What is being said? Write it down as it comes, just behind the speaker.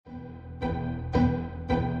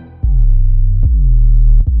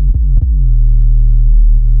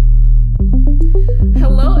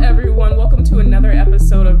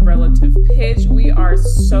relative pitch. We are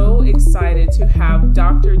so excited to have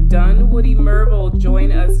Dr. Dunwoody Mirvil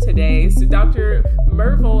join us today. So Dr.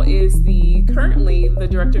 Mirvil is currently the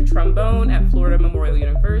director of trombone at Florida Memorial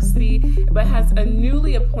University, but has a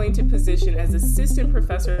newly appointed position as assistant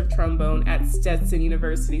professor of trombone at Stetson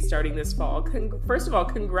University starting this fall. First of all,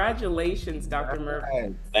 congratulations, Dr.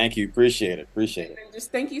 Mirvil. Thank you. Appreciate it. Appreciate it. And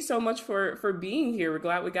just thank you so much for being here. We're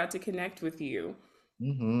glad we got to connect with you.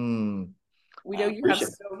 Hmm. We know I you have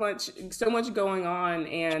appreciate it. so much going on,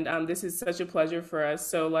 and this is such a pleasure for us.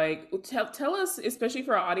 So, like, tell us, especially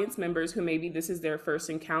for our audience members who maybe this is their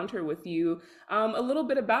first encounter with you, a little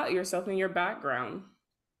bit about yourself and your background.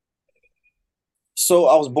 So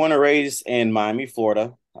I was born and raised in Miami,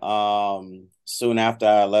 Florida. Soon after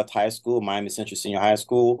I left high school, Miami Central Senior High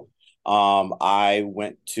School, I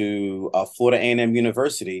went to Florida A&M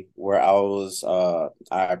University, where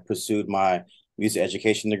I pursued my music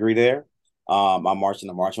education degree there. I marched in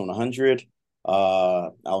the March on 100. I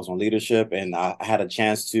was on leadership, and I had a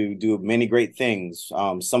chance to do many great things.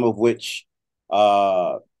 Some of which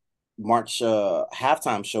uh, March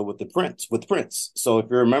halftime show with Prince. So if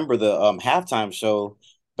you remember the halftime show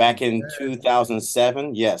back in Yes.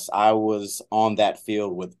 2007, yes, I was on that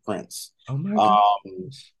field with Prince. Oh my Um,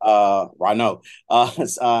 gosh. I know.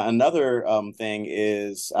 Another thing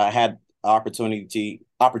is I had opportunity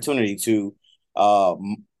to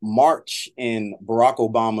march in Barack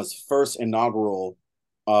Obama's first inaugural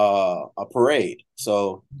a parade.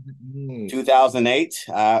 So Mm. 2008,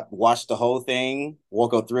 I watched the whole thing,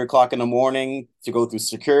 woke up 3 o'clock in the morning to go through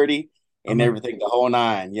security Oh and my everything, the whole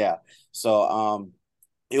nine. Yeah. So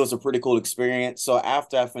it was a pretty cool experience. So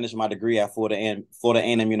after I finished my degree at Florida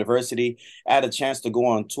A&M University, I had a chance to go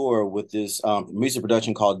on tour with this music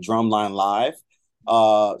production called Drumline Live.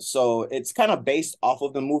 So it's kind of based off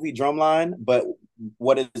of the movie Drumline, but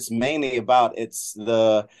what it's mainly about, it's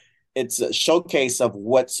a showcase of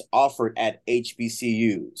what's offered at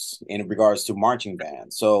HBCUs in regards to marching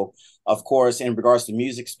band. So, of course, in regards to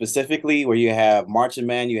music specifically, where you have marching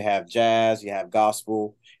band, you have jazz, you have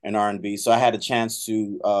gospel and R&B. So I had a chance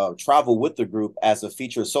to travel with the group as a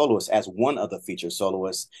featured soloist, as one of the featured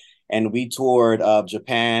soloists. And we toured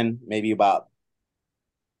Japan, maybe about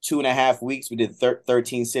 2.5 weeks. We did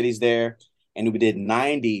 13 cities there, and we did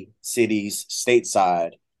 90 cities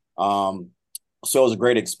stateside. Um, so it was a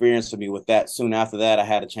great experience for me with that. Soon after that, I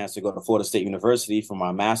had a chance to go to Florida State University for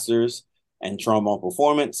my master's in trombone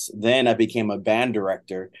performance. Then I became a band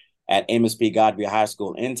director at MSP Godby High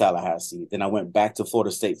School in Tallahassee. Then I went back to Florida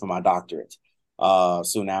State for my doctorate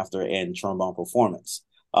soon after in trombone performance.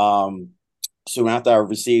 Um, Soon after I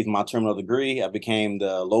received my terminal degree, I became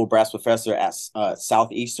the low brass professor at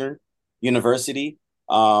Southeastern University,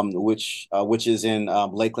 which is in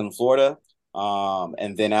Lakeland, Florida.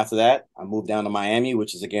 And then after that, I moved down to Miami,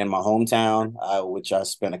 which is again my hometown, which I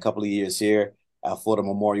spent a couple of years here at Florida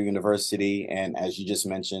Memorial University. And as you just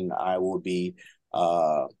mentioned, I will be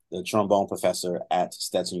the trombone professor at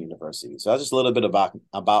Stetson University. So that's just a little bit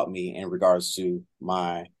about me in regards to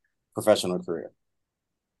my professional career.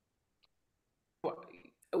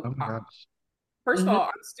 Oh my gosh. First of Mhm. all,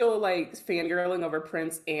 I'm still like fangirling over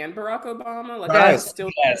Prince and Barack Obama. Like I Right. Yes, still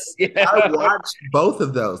yes, I yeah, watched both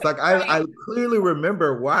of those. Like I right. clearly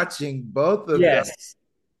remember watching both of them yes.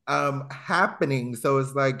 happening. So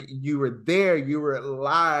it's like you were there, you were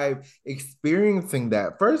live experiencing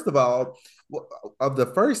that. First of all, of the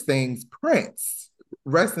first things, Prince,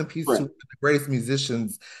 rest in peace to Right. one of the greatest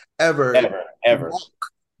musicians ever Ever, ever. walk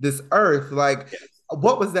this earth. Like, Yes.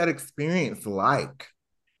 what was that experience like?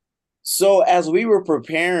 So as we were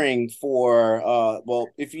preparing for well,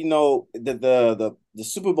 if you know the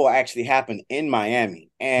Super Bowl actually happened in Miami.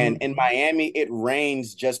 And in Mhm. Miami it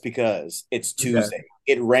rains just because it's Yeah. Tuesday.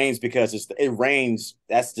 It rains because it rains.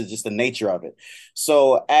 That's just the nature of it.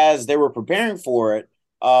 So as they were preparing for it,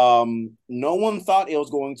 no one thought it was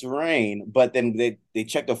going to rain, but then they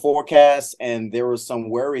checked the forecast and there was some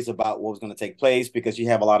worries about what was going to take place because you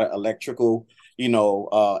have a lot of electrical,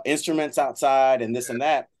 instruments outside and this and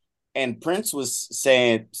that. And Prince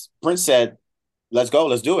said, let's go,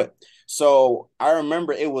 let's do it. So I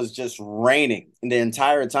remember it was just raining the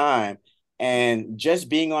entire time. And just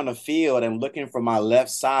being on the field and looking from my left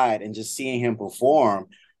side and just seeing him perform,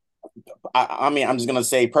 I mean, I'm just gonna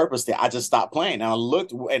say purposely, I just stopped playing. And I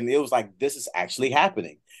looked and it was like, this is actually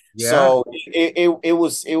happening. Yeah. So it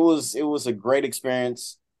was a great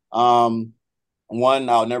experience. Um, One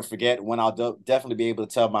I'll never forget, one I'll definitely be able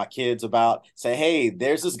to tell my kids about. Say, hey,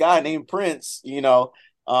 there's this guy named Prince,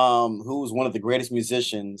 who's one of the greatest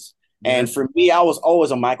musicians. Yeah. And for me, I was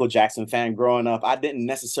always a Michael Jackson fan growing up. I didn't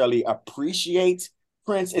necessarily appreciate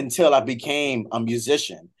Prince until I became a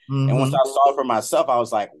musician. And once Mhm. I saw it for myself, I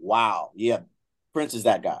was like, wow, yeah, Prince is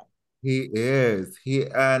that guy. He is.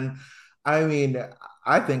 And I mean,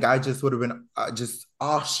 I think I just would have been just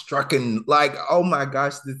awestruck and like, oh my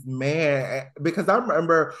gosh, this man. Because I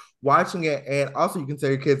remember watching it, and also you can tell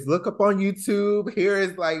your kids, look up on YouTube. Here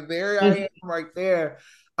is like, there I am right there.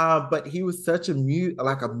 But he was such a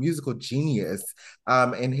like a musical genius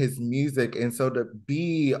in his music, and so to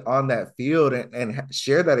be on that field and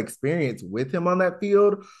share that experience with him on that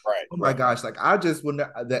field. Right, Oh my right. gosh, like I just when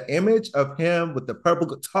the image of him with the purple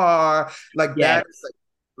guitar, like Yes. that,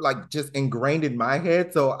 like just ingrained in my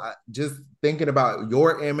head. So just thinking about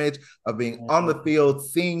your image of being on the field,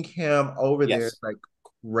 seeing him over there, Yes. it's like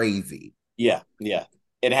crazy. Yeah, yeah.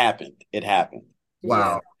 It happened. It happened. Yeah.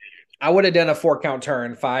 Wow. I would have done a 4-count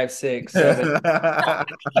turn, 5, 6, 7.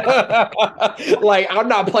 Like, I'm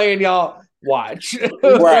not playing, y'all. Watch.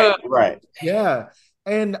 Right, right. Yeah.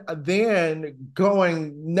 And then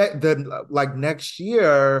going next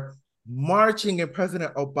year, marching in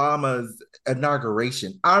President Obama's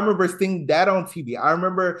inauguration. I remember seeing that on TV. I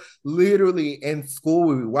remember literally in school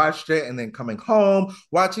we watched it, and then coming home,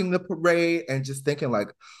 watching the parade, and just thinking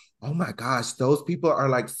like, oh my gosh, those people are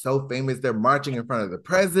like so famous. They're marching in front of the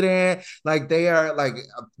president. Like they are like,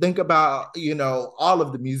 think about, all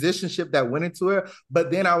of the musicianship that went into it.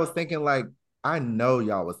 But then I was thinking like, I know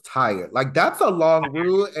y'all was tired. Like that's a long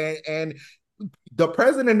route, and the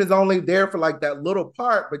president is only there for like that little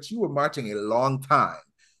part, but you were marching a long time.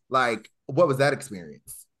 Like, what was that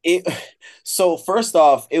experience? It so first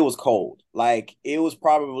off, it was cold. Like it was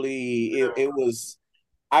probably it was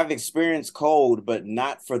I've experienced cold, but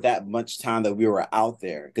not for that much time that we were out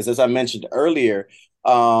there. Because as I mentioned earlier,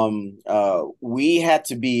 we had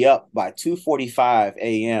to be up by 2:45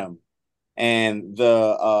 a.m. and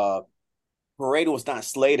the parade was not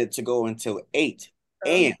slated to go until 8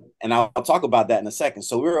 a.m. And I'll talk about that in a second.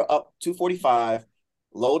 So we were up 2:45,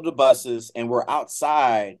 loaded the buses, and we're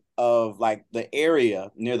outside of like the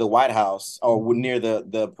area near the White House or near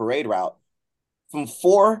the parade route from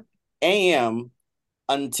 4 a.m.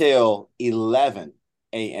 until 11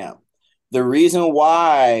 a.m. The reason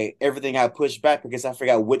why everything got pushed back, because I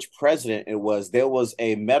forgot which president it was. There was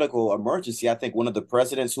a medical emergency. I think one of the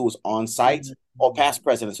presidents who was on site, or past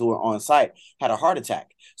presidents who were on site, had a heart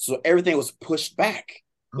attack. So everything was pushed back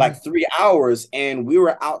like 3 hours, and we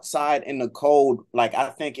were outside in the cold. Like I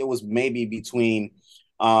think it was maybe between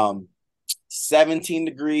 17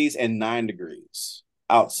 degrees and 9 degrees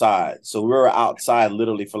outside. So we were outside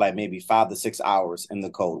literally for like maybe 5 to 6 hours in the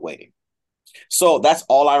cold waiting. So that's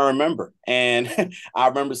all I remember. And I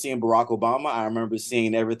remember seeing Barack Obama. I remember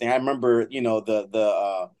seeing everything. I remember,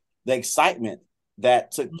 the excitement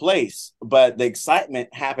that took place, but the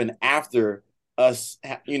excitement happened after us,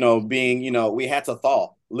 being, we had to thaw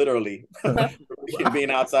literally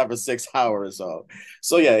being outside for 6 hours.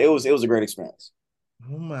 So yeah, it was a great experience.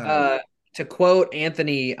 Oh my. To quote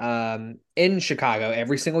Anthony, in Chicago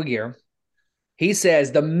every single year, he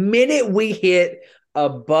says the minute we hit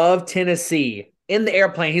above Tennessee in the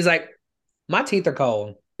airplane, he's like, my teeth are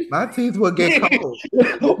cold. My teeth will get cold.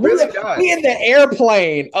 We in the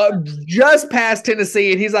airplane just past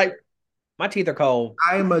Tennessee, and he's like, my teeth are cold.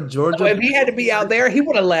 I'm a Georgia. So if he had to be out there, he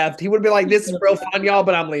would have left. He would be like, this is real fun, y'all,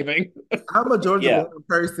 but I'm leaving. I'm a Georgia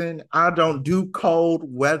person. I don't do cold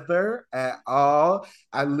weather at all.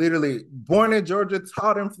 I literally born in Georgia,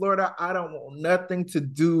 taught in Florida. I don't want nothing to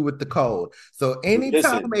do with the cold. So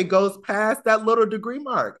anytime it goes past that little degree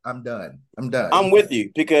mark, I'm done. I'm with you,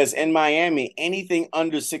 because in Miami, anything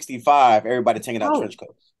under 65, everybody taking out trench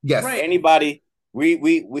coats. Yes. Right. Anybody, we're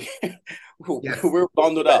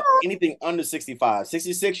bundled up. Anything under 65,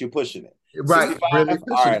 66, you're pushing it. Right. Really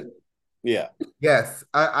pushing all right. it. Yeah. Yes,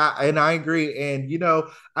 I agree. And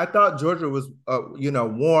I thought Georgia was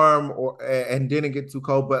warm and didn't get too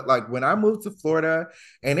cold, but like when I moved to Florida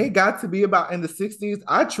and it got to be about in the 60s,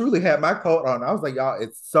 I truly had my coat on. I was like, y'all,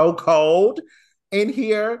 it's so cold in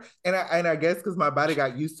here. And I guess because my body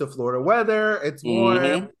got used to Florida weather, it's warm.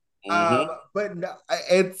 Mm-hmm. But no,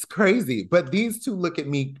 it's crazy. But these two look at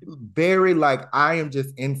me very like I am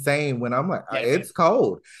just insane when I'm like, it's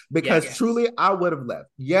cold. Because truly, I would have left.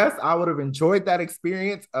 Yes, I would have enjoyed that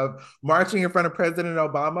experience of marching in front of President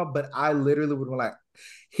Obama, but I literally would have like,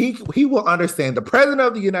 he will understand. The president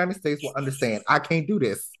of the United States will understand. I can't do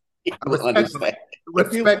this. Respectfully,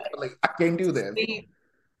 I can't do this.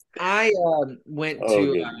 I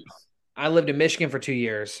I lived in Michigan for 2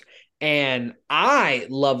 years. And I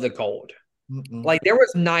love the cold. Like there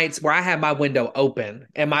was nights where I had my window open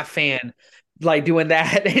and my fan like doing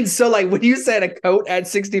that. And so like when you said a coat at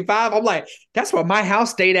 65, I'm like, that's what my house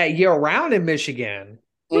stayed at year round in Michigan.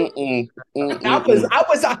 Mm-mm, mm-mm. I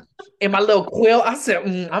was in my little quilt. I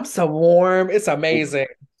said, I'm so warm. It's amazing.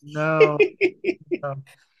 No. no.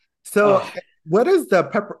 So, Oh. what is the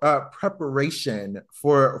preparation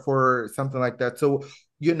for something like that? So,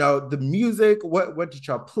 the music. What did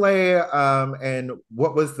y'all play? And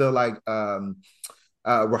what was the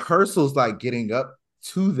rehearsals like getting up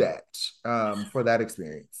to that for that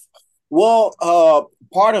experience? Well,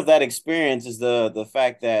 part of that experience is the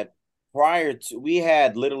fact that prior to we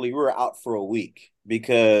were out for a week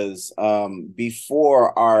because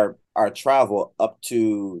before our travel up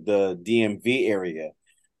to the DMV area,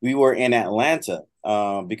 we were in Atlanta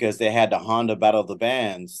because they had the Honda Battle of the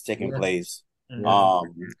Bands taking Yeah, place. yeah.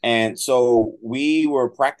 And so we were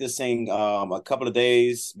practicing a couple of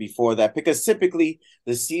days before that because typically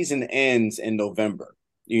the season ends in November,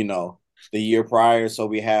 you know the year prior. So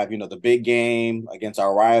we have, the big game against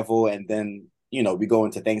our rival, and then, we go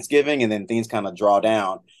into Thanksgiving and then things kind of draw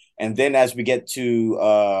down. And then as we get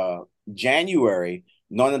to January,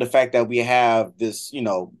 knowing the fact that we have this,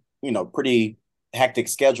 pretty hectic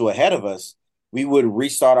schedule ahead of us, we would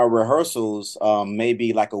restart our rehearsals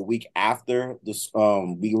maybe like a week after this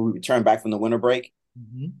we return back from the winter break.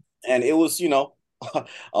 Mhm. And it was,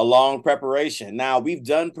 a long preparation. Now we've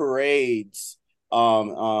done parades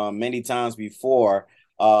many times before.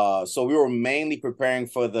 So we were mainly preparing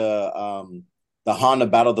for the Honda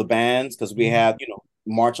Battle of the Bands because we Mhm. had,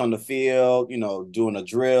 march on the field, doing a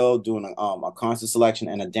drill, doing a concert selection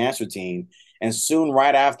and a dance routine. And soon,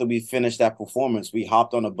 right after we finished that performance, we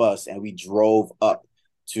hopped on a bus and we drove up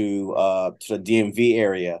to the DMV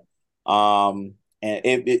area. And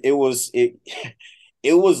it was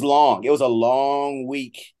long. It was a long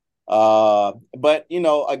week. But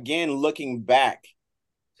again, looking back,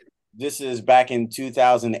 this is back in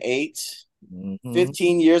 2008, Mhm.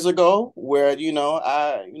 15 years ago, where I'm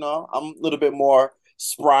a little bit more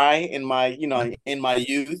spry in my in my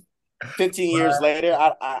youth. 15 years Right. later,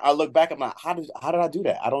 I look back, I'm like, how did I do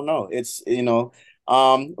that? I don't know. It's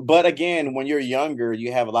but again, when you're younger,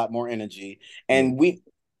 you have a lot more energy. Yeah. And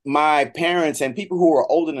my parents and people who were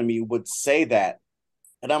older than me would say that,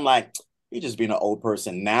 and I'm like, you're just being an old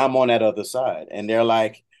person. Now I'm on that other side. And they're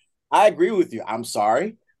like, I agree with you. I'm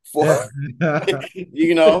sorry for,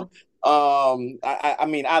 you know, I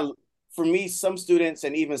mean, for me, some students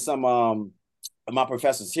and even some, of my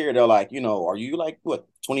professors here, they're like, are you like what,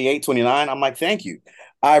 28, 29? I'm like, thank you.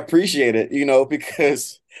 I appreciate it,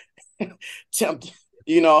 because I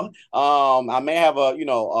may have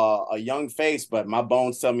a young face, but my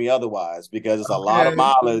bones tell me otherwise because it's a lot of Okay.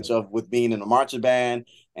 mileage of with being in a marching band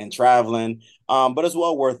and traveling. But it's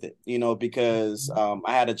well worth it, because I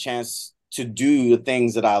had a chance to do the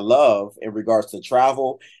things that I love in regards to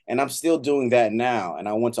travel, and I'm still doing that now. And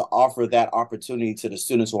I want to offer that opportunity to the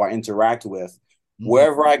students who I interact with Mhm.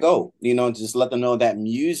 wherever I go, just let them know that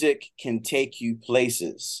music can take you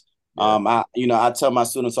places. Yeah. I tell my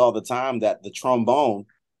students all the time that the trombone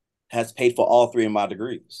has paid for all three of my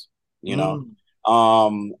degrees, you know.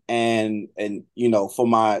 Mm. And for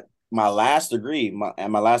my last degree,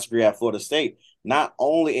 my last degree at Florida State, not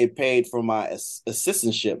only it paid for my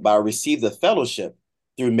assistantship, but I received a fellowship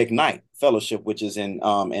through McKnight Fellowship, which is in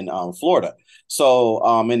Florida. So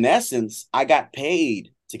in essence, I got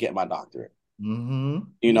paid to get my doctorate. Mhm.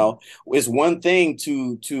 It's one thing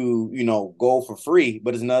to go for free,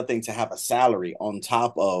 but it's another thing to have a salary on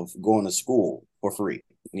top of going to school for free.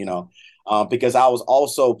 Because I was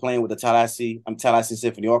also playing with the Tallahassee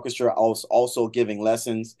Symphony Orchestra. I was also giving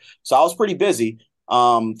lessons, so I was pretty busy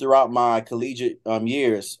throughout my collegiate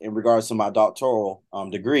years in regards to my doctoral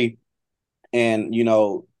degree. And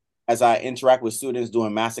as I interact with students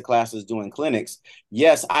doing master classes, doing clinics,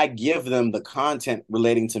 yes, I give them the content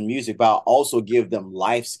relating to music, but I also give them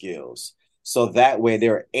life skills. So that way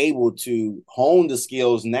they're able to hone the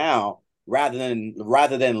skills now rather than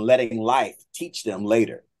letting life teach them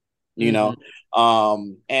later. You Mhm. know,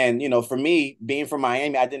 and for me, being from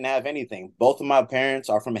Miami, I didn't have anything. Both of my parents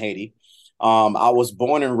are from Haiti. I was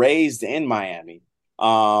born and raised in Miami.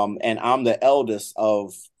 And I'm the eldest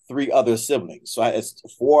of three other siblings. So it's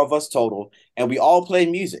four of us total, and we all play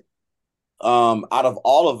music. Out of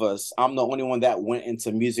all of us, I'm the only one that went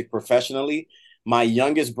into music professionally. My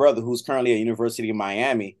youngest brother, who's currently at University of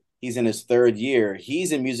Miami, he's in his third year.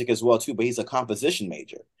 He's in music as well too, but he's a composition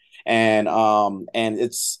major. And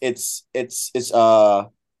it's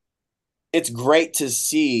great to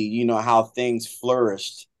see, how things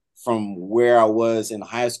flourished from where I was in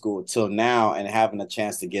high school till now, and having a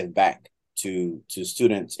chance to give back to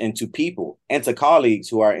students and to people and to colleagues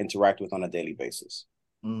who I interact with on a daily basis.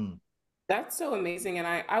 Mm. That's so amazing. And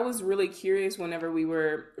I was really curious whenever we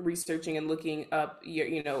were researching and looking up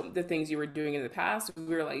your, the things you were doing in the past.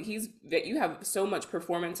 We were like, that you have so much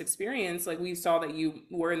performance experience. Like we saw that you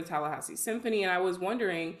were in the Tallahassee Symphony. And I was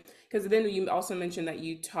wondering, because then you also mentioned that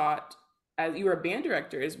you taught as you were a band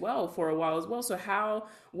director as well for a while as well. So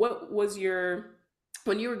what was your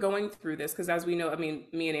when you were going through this, because as we know, I mean,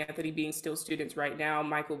 me and Anthony being still students right now,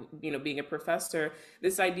 Michael, being a professor,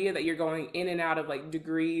 this idea that you're going in and out of like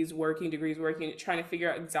degrees, working, trying to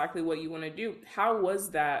figure out exactly what you want to do. How was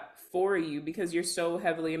that for you? Because you're so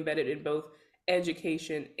heavily embedded in both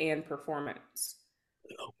education and performance.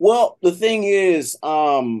 Well, the thing is,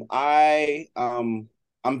 I'm very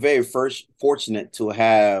first fortunate to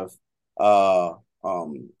have uh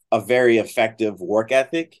a very effective work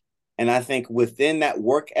ethic. And I think within that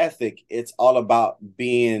work ethic, it's all about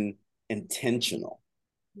being intentional.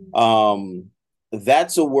 Um,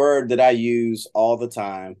 that's a word that I use all the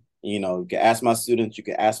time. You can ask my students, you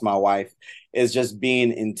can ask my wife, is just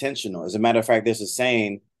being intentional. As a matter of fact, there's a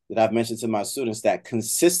saying that I've mentioned to my students that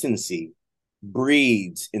consistency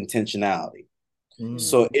breeds intentionality.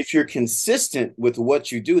 So if you're consistent with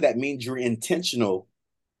what you do, that means you're intentional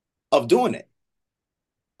of doing it,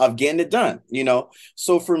 of getting it done.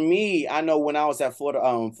 So for me, I know when I was at Florida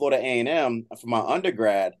A&M for my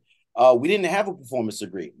undergrad, we didn't have a performance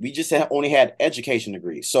degree. We just only had education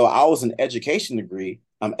degrees. So I was an education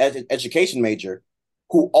major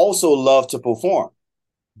who also loved to perform.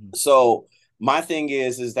 So my thing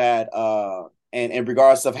is that and in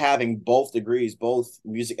regards of having both degrees, both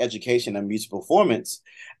music education and music performance,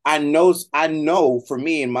 I know for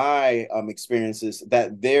me in my experiences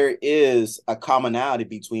that there is a commonality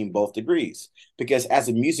between both degrees, because as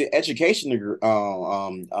a music education degree,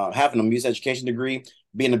 having a music education degree,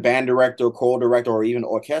 being a band director, choral director, or even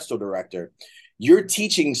orchestral director, you're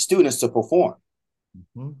teaching students to perform.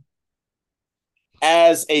 Mm-hmm.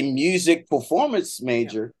 As a music performance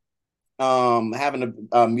major, having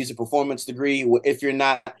a music performance degree, if you're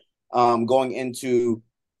not going into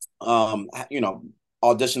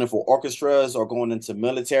auditioning for orchestras or going into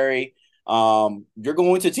military, you're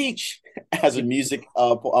going to teach as a music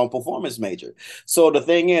performance major. So the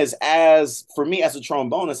thing is, as for me as a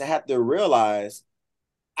trombonist, I have to realize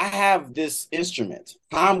I have this instrument.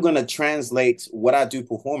 How I'm going to translate what I do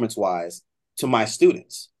performance wise to my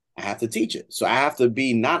students. I have to teach it. So I have to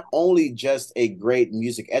be not only just a great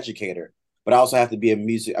music educator, but I also have to be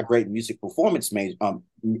a great music performance major,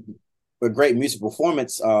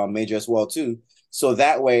 major as well too. So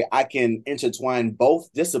that way I can intertwine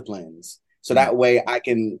both disciplines. So that way I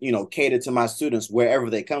can, cater to my students wherever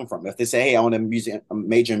they come from. If they say, "Hey, I want a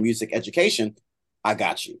major in music education," I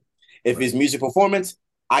got you. If it's music performance,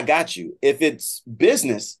 I got you. If it's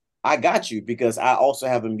business, I got you, because I also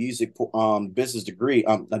have a music business degree,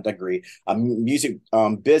 a music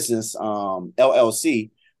business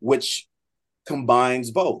LLC, which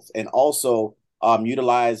combines both, and also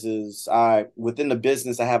utilizes within the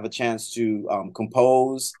business. I have a chance to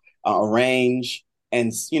compose, arrange,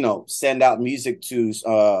 and send out music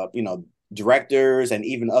to directors and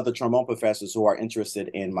even other trombone professors who are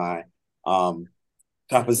interested in my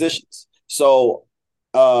compositions. So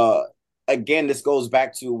again, this goes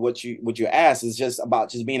back to what you asked, is just about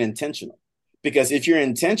just being intentional. Because if you're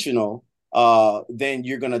intentional, then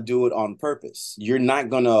you're going to do it on purpose. You're not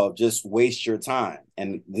going to just waste your time.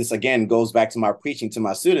 And this, again, goes back to my preaching to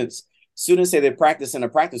my students. Students say they practice in a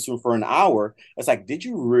practice room for an hour. It's like, did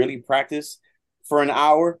you really practice for an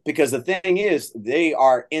hour? Because the thing is, they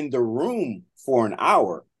are in the room for an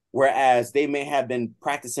hour, whereas they may have been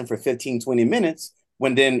practicing for 15, 20 minutes,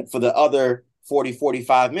 when then for the other 40,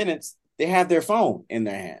 45 minutes, they have their phone in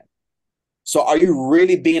their hand. So are you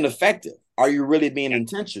really being effective? Are you really being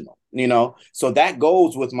intentional? So that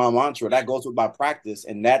goes with my mantra, that goes with my practice.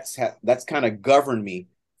 And that's kind of governed me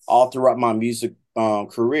all throughout my music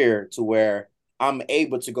career, to where I'm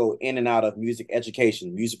able to go in and out of music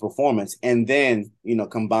education, music performance, and then,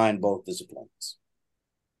 combine both disciplines.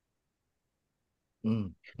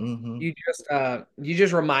 Mm-hmm. You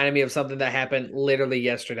just reminded me of something that happened literally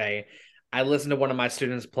yesterday. I listened to one of my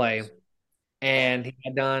students play, and he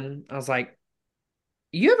had done, I was like,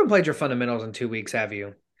 "You haven't played your fundamentals in 2 weeks, have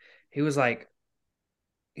you?" He's like,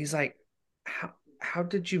 how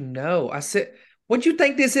did you know? I said, "What do you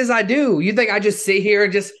think this is I do? You think I just sit here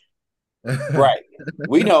and just..." Right.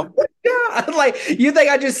 We know. Yeah, like, you think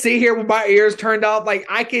I just sit here with my ears turned off? Like,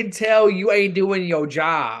 I can tell you ain't doing your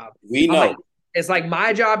job. We know. Like, it's like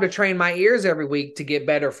my job to train my ears every week to get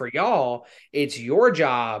better for y'all. It's your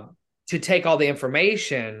job to take all the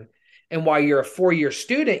information. And while you're a 4-year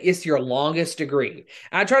student, it's your longest degree.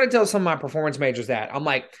 And I try to tell some of my performance majors that. I'm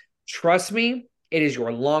like, Trust me, it is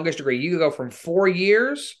your longest degree. You can go from 4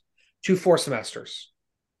 years to 4 semesters.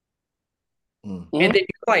 Mm. And then,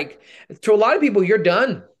 like, to a lot of people, you're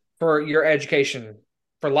done for your education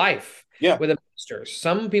for life Yeah. with a master's.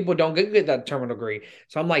 Some people don't get that terminal degree.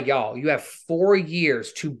 So I'm like, y'all, you have 4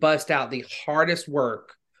 years to bust out the hardest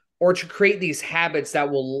work or to create these habits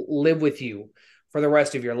that will live with you for the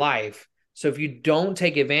rest of your life. So if you don't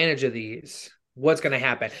take advantage of these, what's going to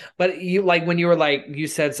happen? But you, like, when you were like, you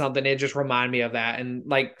said something, it just reminded me of that. And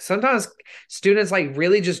like, sometimes students like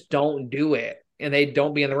really just don't do it and they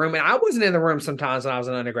don't be in the room. And I wasn't in the room sometimes when I was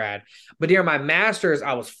an undergrad, but during my master's,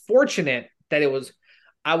 I was fortunate that it was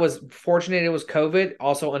COVID,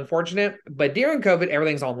 also unfortunate. But during COVID,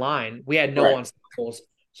 everything's online. We had no Right. ensembles.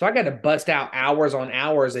 So I got to bust out hours on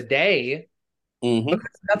hours a day because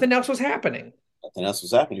nothing else was happening. Nothing else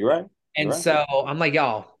was happening. You're right. And so I'm like,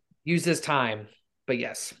 y'all, use this time. But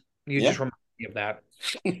yes, you just remind me of that.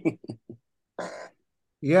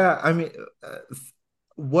 Yeah, I mean,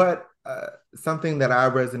 something that I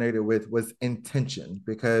resonated with was intention,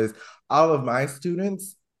 because all of my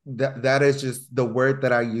students, that is just the word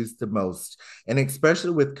that I use the most, and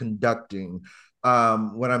especially with conducting,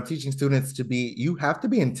 when I'm teaching students you have to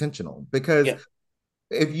be intentional, because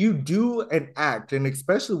if you do an act, and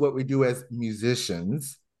especially what we do as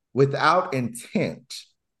musicians, without intent,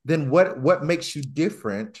 then what makes you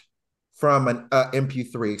different from an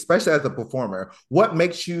MP3, especially as a performer? What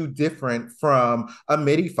makes you different from a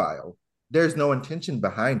MIDI file? There's no intention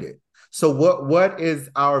behind it. So what is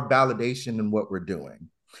our validation in what we're doing?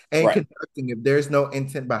 And conducting, if there's no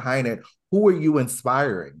intent behind it, who are you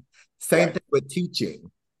inspiring? Same thing with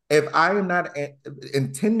teaching. If I am not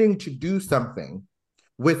intending to do something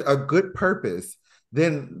with a good purpose,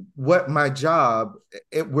 then what my job,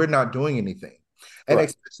 we're not doing anything. And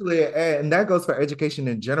especially, and that goes for education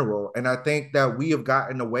in general. And I think that we have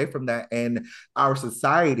gotten away from that in our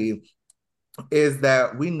society, is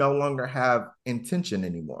that we no longer have intention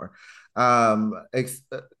anymore. Because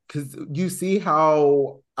you see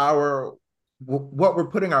how what we're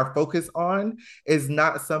putting our focus on is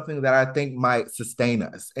not something that I think might sustain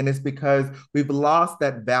us. And it's because we've lost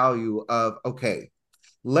that value of, okay,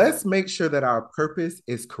 let's make sure that our purpose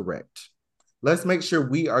is correct. Let's make sure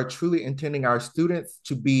we are truly intending our students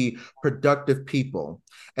to be productive people.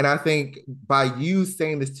 And I think by you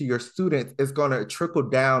saying this to your students, it's going to trickle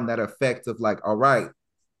down that effect of like, all right,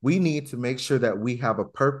 we need to make sure that we have a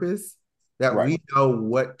purpose, that we know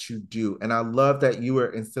what to do. And I love that you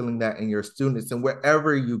are instilling that in your students and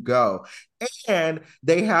wherever you go. And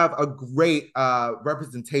they have a great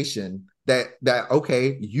representation that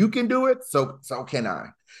okay, you can do it, so can I.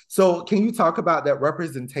 So can you talk about that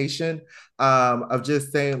representation of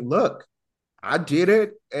just saying, look, I did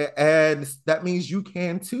it, and that means you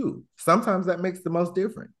can too. Sometimes that makes the most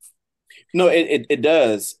difference. No, it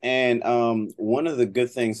does. And one of the good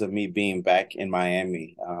things of me being back in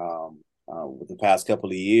Miami with the past couple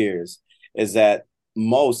of years is that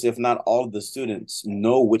most, if not all of the students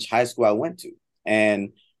know which high school I went to.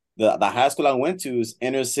 And the high school I went to is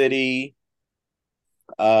inner city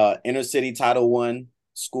Title I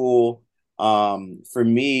school. For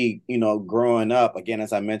me, growing up, again,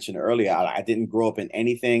 as I mentioned earlier, I didn't grow up in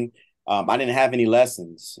anything. I didn't have any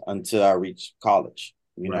lessons until I reached college,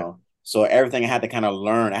 know. So everything I had to kind of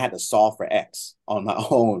learn, I had to solve for X on my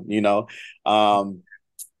own,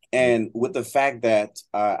 and with the fact that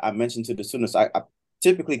I mentioned to the students, I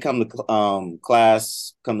typically come to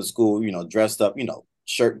class, come to school, dressed up,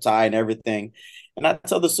 shirt, tie and everything. And I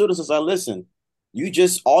tell the students, I say, listen,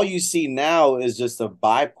 all you see now is just a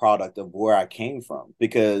byproduct of where I came from.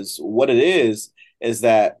 Because what it is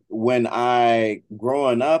that when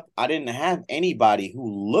growing up, I didn't have anybody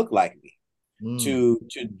who looked like me to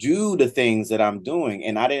do the things that I'm doing.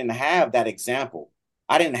 And I didn't have that example.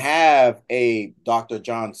 I didn't have a Dr.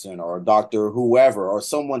 Johnson or Dr. whoever or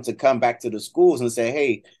someone to come back to the schools and say,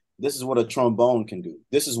 hey, this is what a trombone can do.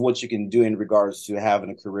 This is what you can do in regards to having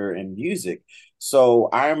a career in music. So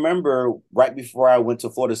I remember right before I went to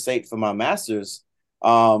Florida State for my master's,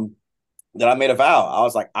 that I made a vow. I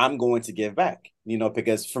was like, I'm going to give back,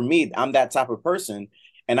 because for me, I'm that type of person.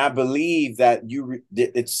 And I believe that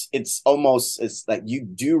it's like you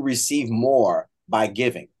do receive more by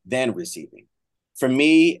giving than receiving. For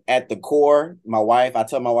me, at the core, I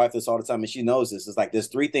tell my wife this all the time, and she knows this. It's like there's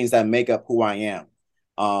 3 things that make up who I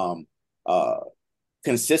am.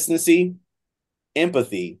 Consistency,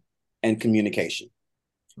 empathy, and communication.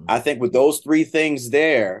 I think with those 3 things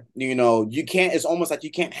there, it's almost like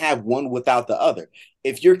you can't have one without the other.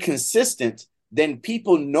 If you're consistent, then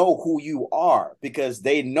people know who you are because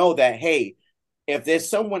they know that, hey, if there's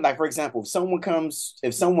someone, like, for example,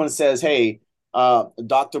 if someone says, hey,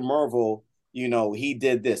 Dr. Mirvil, he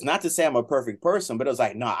did this. Not to say I'm a perfect person, but it was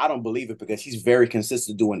like, no, I don't believe it because he's very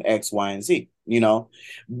consistent doing X, Y, and Z.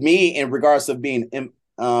 Me in regards of being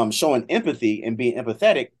showing empathy and being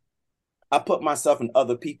empathetic, I put myself in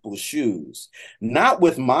other people's shoes, not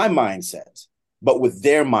with my mindset, but with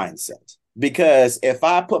their mindset. Because if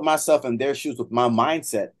I put myself in their shoes with my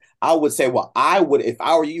mindset, I would say, well, if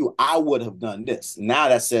I were you, I would have done this. Now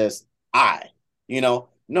that says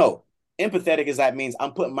no. Empathetic is that means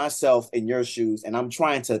I'm putting myself in your shoes and I'm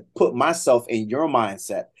trying to put myself in your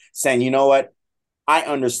mindset, saying, you know what? I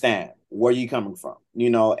understand where you're coming from,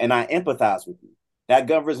 and I empathize with you. That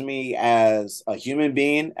governs me as a human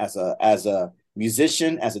being, as a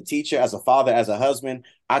musician, as a teacher, as a father, as a husband.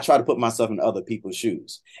 I try to put myself in other people's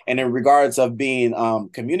shoes. And in regards of being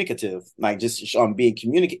communicative, like just being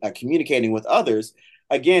communicating with others,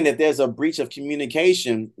 again, if there's a breach of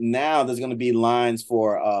communication, now there's going to be lines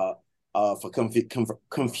for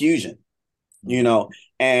confusion,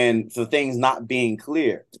 and for things not being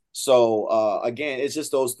clear. So again, it's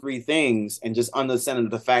just those three things, and just understanding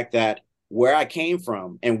the fact that where I came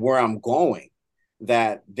from and where I'm going,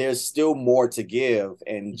 that there's still more to give,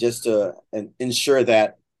 and just to ensure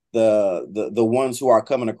that the ones who I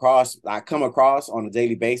come across on a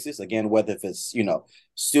daily basis, again, whether if it's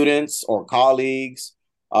students or colleagues,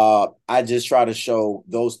 I just try to show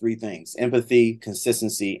those three things: empathy,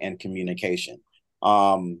 consistency, and communication.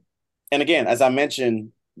 And again, as I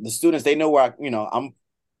mentioned, the students, they know where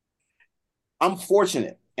I'm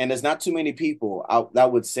fortunate, and there's not too many people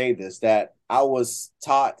that would say this, that I was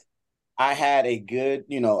taught. I had a good,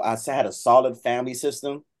 I had a solid family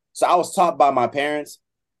system. So I was taught by my parents.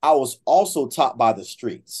 I was also taught by the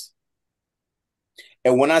streets.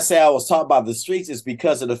 And when I say I was taught by the streets, it's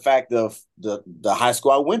because of the fact of the high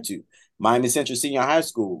school I went to, Miami Central Senior High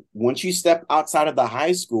School. Once you step outside of the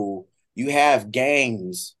high school, you have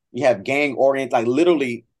gangs. You have gang oriented, like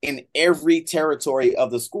literally in every territory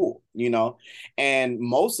of the school, and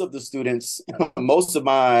most of the students, most of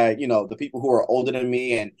my, the people who are older than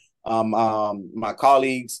me, and my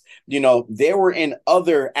colleagues, they were in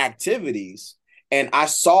other activities, and I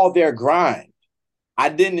saw their grind. I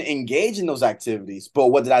didn't engage in those activities, but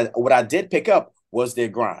what I did pick up was their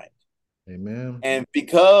grind. Amen. And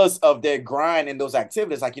because of their grind in those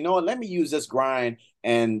activities, like, let me use this grind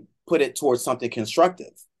and put it towards something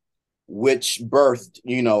constructive, which birthed,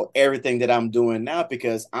 everything that I'm doing now,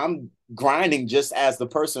 because I'm grinding just as the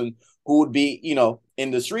person who would be,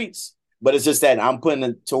 in the streets, but it's just that I'm putting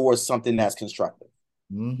it towards something that's constructive.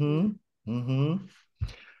 Mm-hmm. Mm-hmm.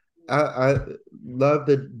 I love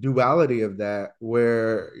the duality of that,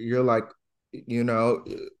 where you're like,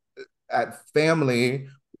 at family,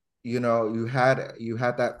 you had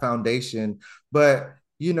that foundation, but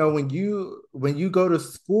when you go to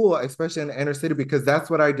school, especially in the inner city, because that's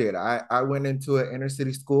what I did. I went into an inner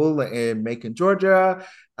city school in Macon, Georgia,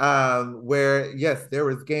 where yes, there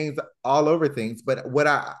was gangs all over things, but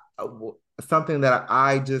something that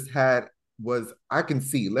I just had was, I can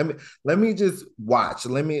see. Let me just watch.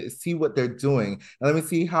 Let me see what they're doing, and let me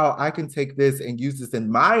see how I can take this and use this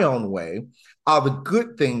in my own way. All the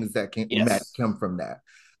good things that come from that.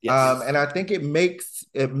 Yes. And I think it makes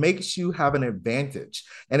you have an advantage,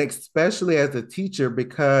 and especially as a teacher,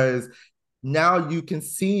 because now you can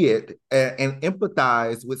see it and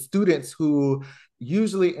empathize with students who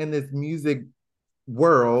usually in this music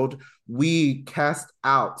world, we cast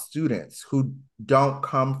out students who don't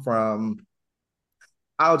come from,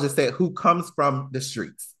 I'll just say, who comes from the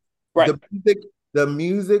streets. Right. The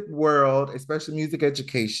music world, especially music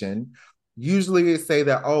education, usually say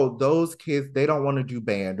that, oh, those kids, they don't want to do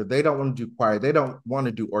band, or they don't want to do choir, they don't want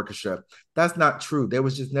to do orchestra. That's not true. They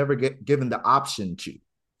was just never given the option to.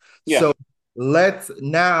 Yeah. So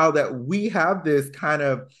now that we have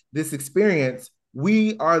this experience,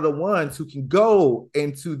 we are the ones who can go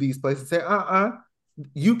into these places and say,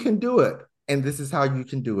 you can do it. And this is how you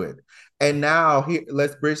can do it. And now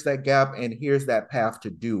let's bridge that gap, and here's that path to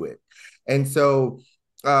do it. And so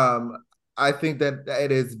I think that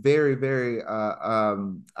it is very, very,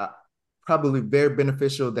 probably very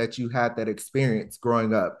beneficial that you had that experience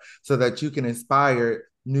growing up, so that you can inspire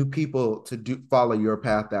new people to follow your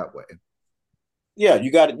path that way. Yeah,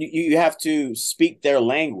 you have to speak their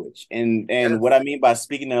language. And yes. What I mean by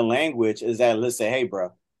speaking their language is that, let's say, hey,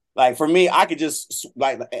 bro, like for me, I could just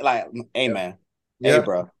like, hey, man, hey,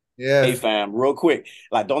 bro, hey, fam, real quick,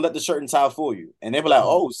 like, don't let the shirt and tie fool you. And they be like,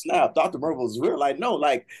 oh, snap, Dr. Mirvil is real. Like, no,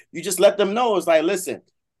 like, you just let them know. It's like, listen,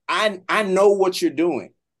 I know what you're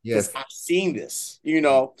doing. Yes, I've seen this,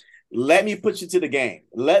 let me put you to the game.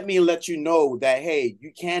 Let me let you know that, hey,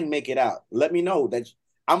 you can make it out. Let me know that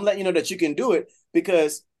I'm letting you know that you can do it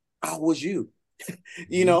because I was you,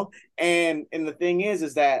 you know? And the thing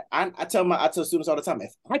is that I tell students all the time,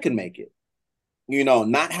 if I can make it, you know,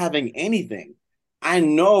 not having anything, I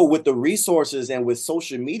know with the resources and with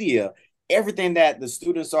social media, everything that the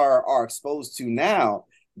students are exposed to now,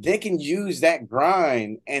 they can use that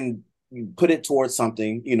grind and put it towards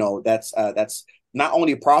something, you know, that's not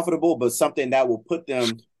only profitable, but something that will put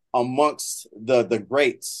them amongst the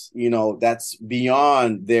greats, you know, that's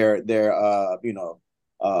beyond their uh you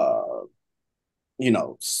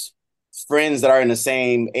know friends that are in the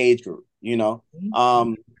same age group, you know.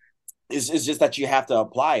 It's just that you have to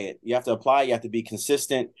apply it. You have to apply. You have to be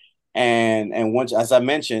consistent. And once, as I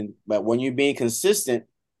mentioned, but when you're being consistent,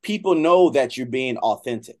 people know that you're being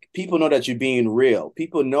authentic. People know that you're being real.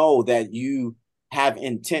 People know that you have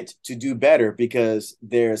intent to do better because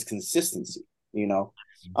there's consistency. You know.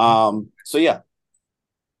 So yeah.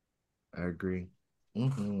 I agree.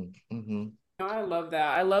 No, I love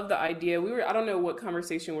that. I love the idea. I don't know what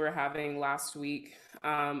conversation we were having last week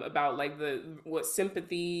about like what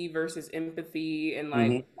sympathy versus empathy and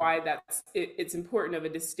like Mm-hmm. why it's important of a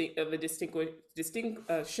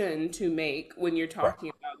distinction to make when you're Right. talking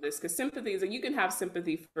about this. Because sympathy is like you can have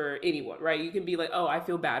sympathy for anyone, right? You can be like, oh, I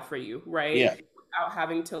feel bad for you, right? Yeah. Without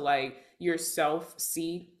having to like yourself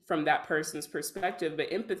see from that person's perspective.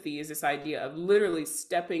 But empathy is this idea of literally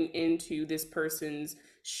stepping into this person's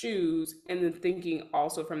shoes and then thinking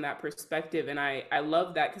also from that perspective. And I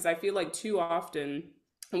love that because I feel like too often,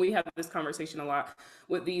 and we have this conversation a lot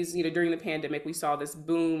with these, you know, during the pandemic, we saw this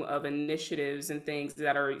boom of initiatives and things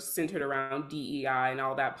that are centered around DEI and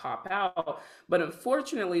all that pop out. But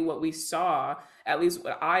unfortunately, what we saw, at least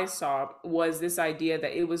what I saw, was this idea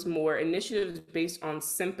that it was more initiatives based on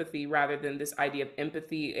sympathy rather than this idea of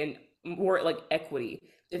empathy and more like equity,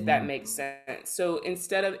 if that makes sense. So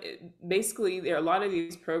instead of basically, there are a lot of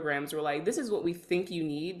these programs were like, this is what we think you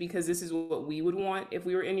need because this is what we would want if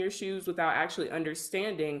we were in your shoes, without actually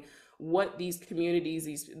understanding what these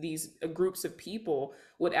communities, these groups of people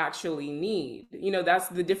would actually need. You know, that's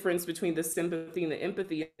the difference between the sympathy and the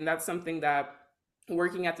empathy, and that's something that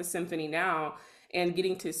working at the symphony now and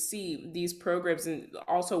getting to see these programs and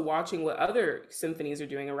also watching what other symphonies are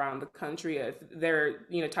doing around the country, if their,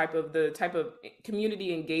 you know, type of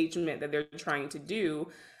community engagement that they're trying to do.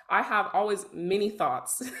 I have always many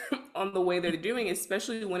thoughts on the way they're doing,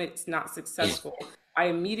 especially when it's not successful. I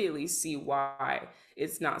immediately see why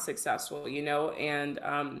it's not successful, you know. And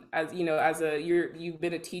as you know, you've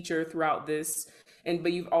been a teacher throughout this, and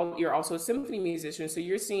but you're also a symphony musician, so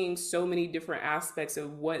you're seeing so many different aspects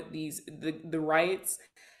of what the rights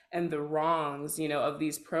and the wrongs, you know, of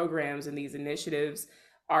these programs and these initiatives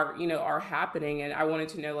are, you know, are happening. And I wanted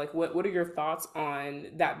to know, like, what are your thoughts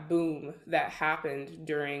on that boom that happened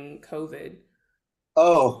during COVID?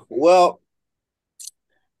 Oh well,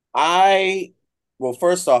 I well,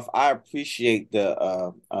 first off, I appreciate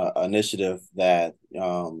the initiative that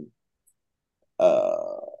uh,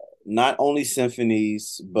 not only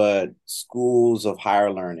symphonies but schools of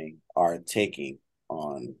higher learning are taking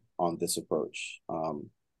on this approach.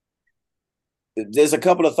 There's a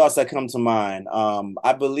couple of thoughts that come to mind.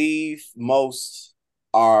 I believe most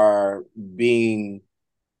are being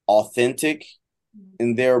authentic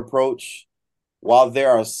in their approach, while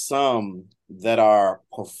there are some that are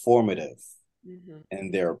performative Mm-hmm.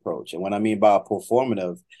 in their approach. And what I mean by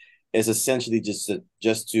performative is essentially it's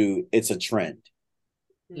a trend.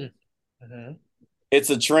 Mm-hmm.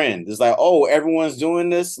 It's a trend. It's like, oh, everyone's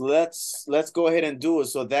doing this. Let's go ahead and do it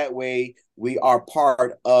so that way we are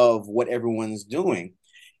part of what everyone's doing.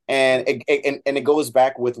 And it goes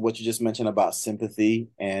back with what you just mentioned about sympathy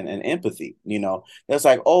and empathy. You know, that's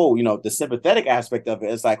like, oh, you know, the sympathetic aspect of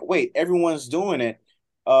it is like, wait, everyone's doing it.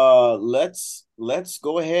 Let's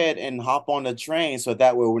go ahead and hop on the train so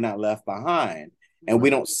that way we're not left behind and we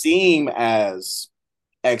Right. don't seem as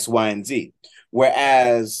X, Y, and Z.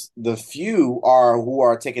 Whereas the few are who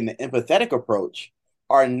are taking the empathetic approach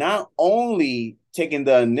are not only taking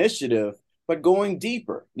the initiative, but going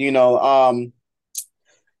deeper. You know,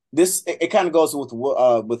 it kind of goes with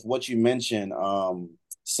what you mentioned,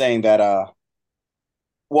 saying that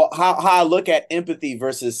well, how I look at empathy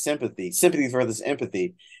versus sympathy versus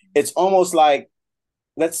empathy. It's almost like,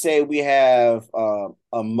 let's say we have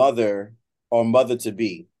a mother or mother to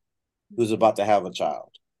be who's about to have a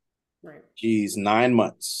child. Right. She's 9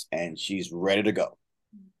 months and she's ready to go.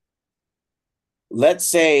 Let's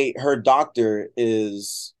say her doctor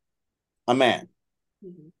is a man.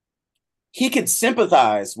 Mm-hmm. He could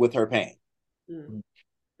sympathize with her pain.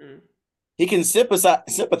 Mm-hmm. He can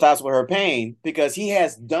sympathize with her pain because he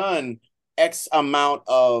has done X amount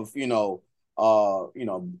of,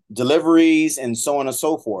 deliveries and so on and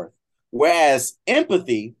so forth. Whereas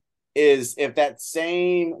empathy is if that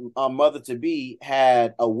same mother to be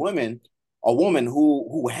had a woman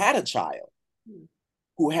who had a child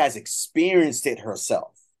who has experienced it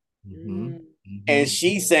herself. Mm-hmm. And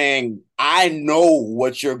she's saying, I know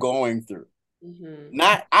what you're going through.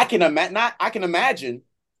 Not I can imagine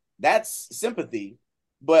that's sympathy,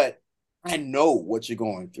 but I know what you're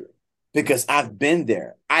going through because I've been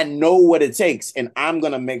there. I know what it takes, and I'm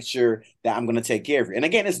gonna make sure that I'm gonna take care of you. And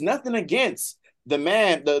again, it's nothing against the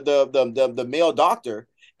man, the male doctor.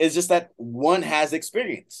 It's just that one has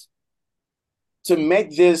experience. To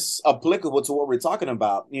make this applicable to what we're talking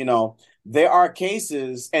about, there are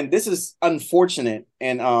cases, and this is unfortunate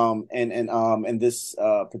in this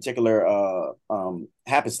particular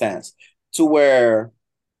happenstance, to where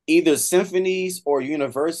either symphonies or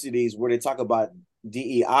universities where they talk about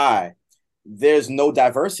DEI, there's no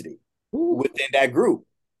diversity within that group.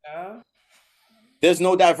 There's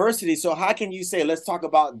no diversity. So how can you say, let's talk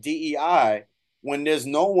about DEI when there's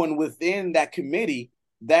no one within that committee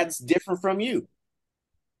that's different from you?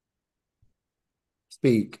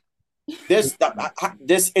 Speak. This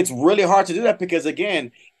it's really hard to do that because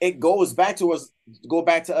again, it goes back to us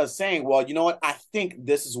saying, well, you know what? I think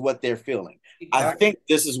this is what they're feeling. Exactly. I think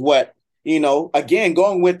this is what, again,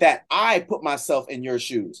 going with that, I put myself in your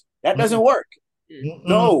shoes. That doesn't work.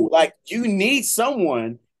 No, like you need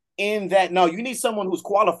someone in that. No, you need someone who's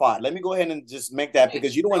qualified. Let me go ahead and just make that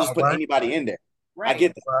because you don't want to just put anybody in there. Right. I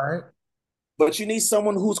get that. Right. But you need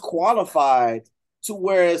someone who's qualified to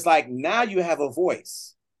where it's like, now you have a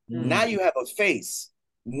voice. Now you have a face.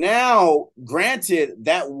 Now, granted,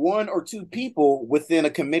 that one or two people within a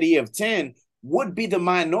committee of 10 would be the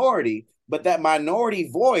minority, but that minority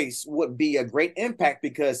voice would be a great impact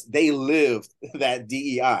because they lived that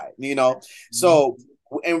DEI, So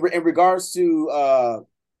in regards to,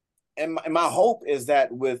 and my hope is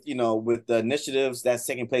that with the initiatives that's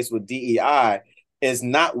taking place with DEI is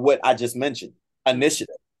not what I just mentioned,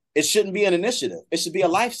 initiative. It shouldn't be an initiative. It should be a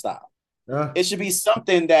lifestyle. It should be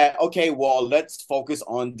something that, okay, well, let's focus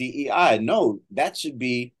on DEI. No, that should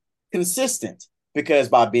be consistent because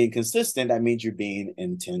by being consistent, that means you're being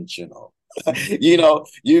intentional.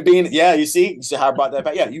 You being, you see how about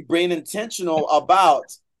that? Yeah, you being intentional about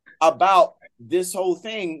this whole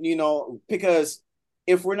thing, because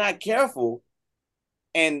if we're not careful,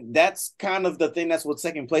 and that's kind of the thing that's what's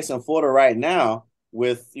taking place in Florida right now,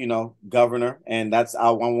 with governor, and that's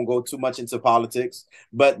I won't go too much into politics,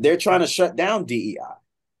 but they're trying to shut down DEI.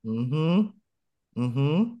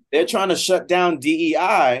 They're trying to shut down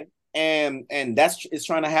DEI, and it's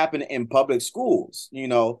trying to happen in public schools.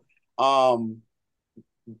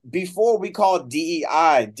 Before we called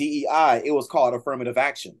DEI, it was called affirmative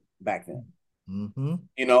action back then.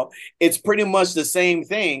 It's pretty much the same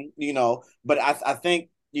thing, but I think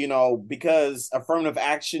because affirmative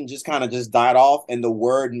action just kind of just died off, and the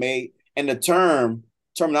word and the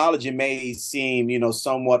terminology may seem,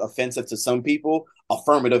 somewhat offensive to some people.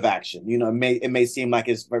 Affirmative action, it may seem like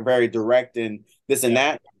it's very direct and this and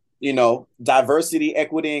that. Diversity,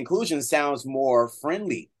 equity, inclusion sounds more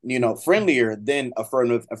friendly, friendlier than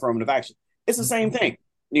affirmative action. It's the same thing,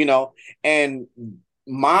 and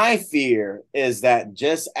my fear is that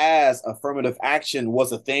just as affirmative action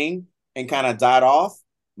was a thing and kind of died off,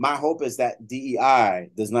 my hope is that DEI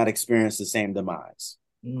does not experience the same demise.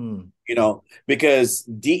 Because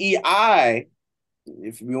DEI,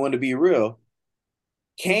 if we want to be real,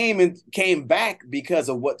 came back because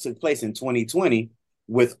of what took place in 2020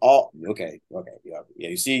 with all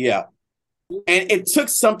you see, and it took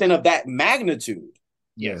something of that magnitude.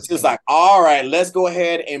 Yes, it's like, all right, let's go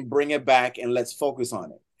ahead and bring it back and let's focus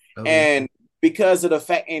on it. And because of the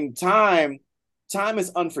fact in time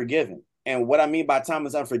is unforgiving. And what I mean by time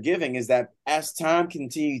is unforgiving is that as time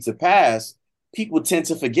continues to pass, people tend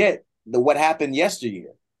to forget what happened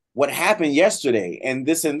yesteryear, what happened yesterday, and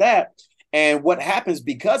this and that. And what happens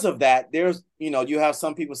because of that, there's, you have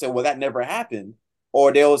some people say, well, that never happened.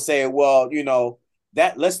 Or they'll say, well,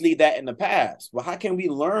 that let's leave that in the past. Well, how can we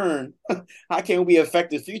learn? How can we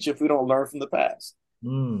affect the future if we don't learn from the past?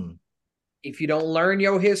 If you don't learn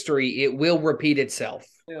your history, it will repeat itself.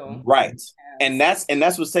 Right. And that's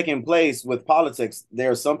what's taking place with politics.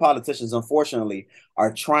 There are some politicians, unfortunately,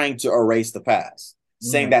 are trying to erase the past,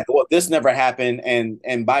 saying that, well, this never happened.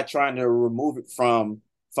 And by trying to remove it from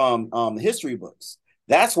history books.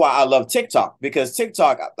 That's why I love TikTok, because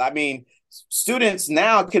TikTok, I mean, students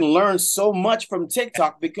now can learn so much from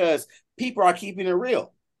TikTok because people are keeping it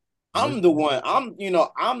real. I'm the one.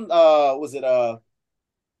 Was it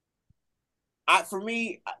I for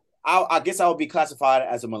me, I guess I would be classified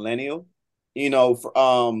as a millennial.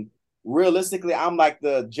 Realistically, I'm like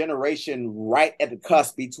the generation right at the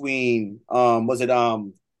cusp between was it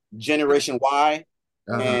Generation Y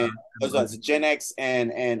Uh-huh. and was it Gen X and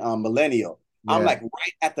millennial. I'm Yeah. like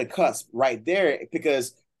right at the cusp right there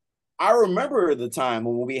because I remember the time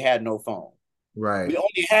when we had no phone. Right. We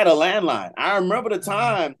only had a landline. I remember the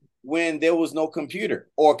time when there was no computer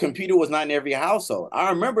or computer was not in every household. I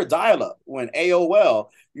remember dial-up when AOL,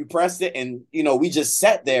 you pressed it and we just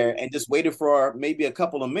sat there and just waited for maybe a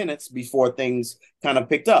couple of minutes before things kind of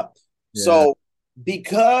picked up. Yeah. So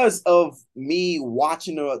because of me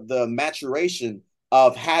watching the maturation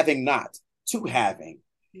of having not to having,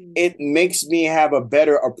 it makes me have a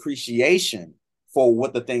better appreciation for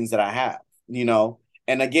what the things that I have.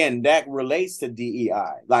 And again, that relates to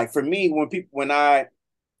DEI. Like for me, when I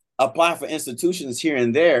apply for institutions here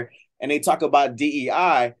and there and they talk about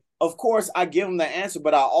DEI, of course I give them the answer,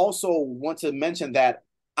 but I also want to mention that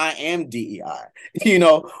I am DEI.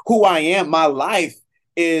 Who I am, my life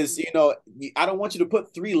is, I don't want you to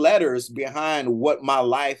put three letters behind what my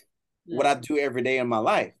life, what I do every day in my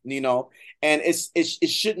life, and it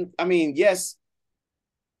shouldn't, I mean, yes,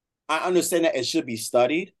 I understand that it should be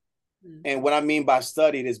studied. And what I mean by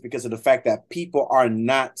studied is because of the fact that people are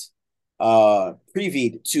not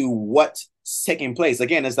privy to what's taking place.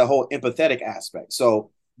 Again, it's the whole empathetic aspect. So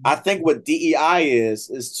I think what DEI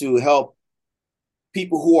is to help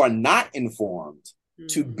people who are not informed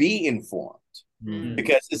to be informed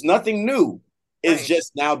because it's nothing new. It's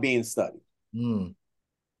just now being studied. And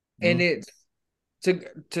it's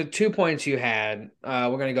to 2 points you had. We're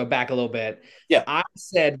going to go back a little bit. Yeah. I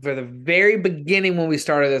said for the very beginning when we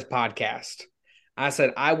started this podcast, I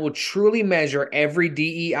said I will truly measure every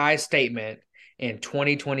DEI statement in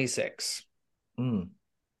 2026. Because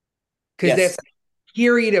that's a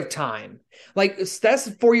period of time. Like that's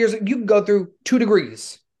 4 years. You can go through 2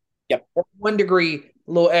 degrees. Yep. Or 1 degree,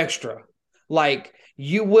 a little extra. Like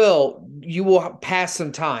you will pass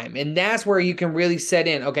some time. And that's where you can really set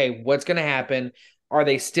in, okay, what's going to happen? Are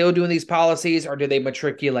they still doing these policies or do they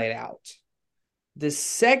matriculate out? The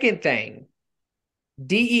second thing,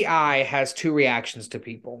 DEI has 2 reactions to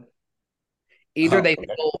people. Either they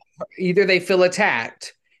feel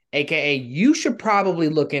attacked, aka you should probably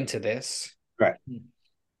look into this. Right.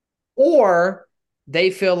 Or they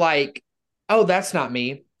feel like, oh, that's not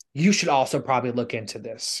me. You should also probably look into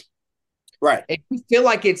this. Right. If you feel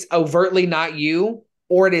like it's overtly not you,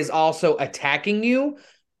 or it is also attacking you,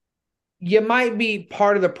 you might be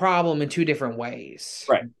part of the problem in 2 different ways.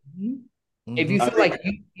 Right. If you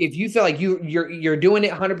feel like you're doing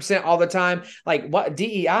it 100% all the time, like what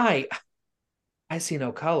DEI, I see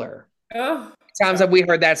no color. Times have we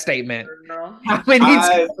heard that statement? How many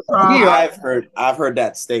I've heard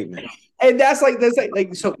that statement. And that's like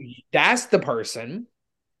so that's the person.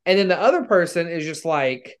 And then the other person is just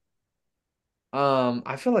like,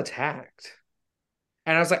 I feel attacked.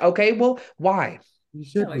 And I was like, okay, well, why? You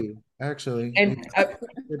should be, actually. And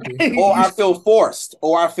or I feel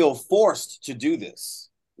forced to do this.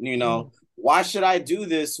 Why should I do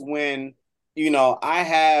this when, I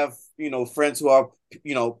have, friends who are,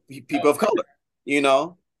 people of color,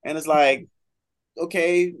 and it's like,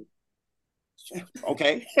 okay.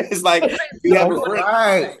 It's like, you have a friend.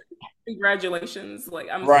 Right. Congratulations. Like,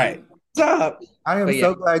 I'm right. I am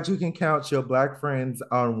so glad you can count your Black friends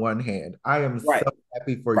on one hand. I am so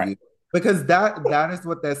happy for you. Because that is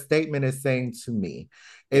what that statement is saying to me,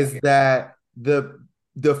 is that the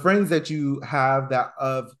friends that you have that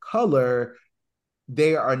of color,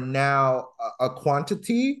 they are now a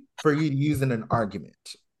quantity for you to use in an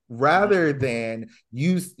argument, rather than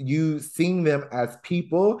you seeing them as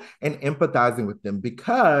people and empathizing with them.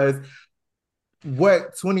 Because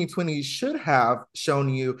what 2020 should have shown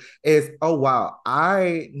you is, oh, wow,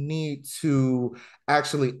 I need to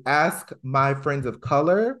actually ask my friends of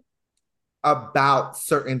color about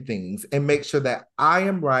certain things and make sure that I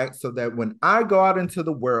am right, so that when I go out into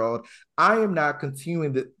the world, I am not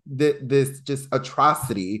continuing this just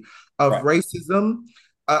atrocity of racism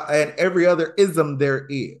and every other ism there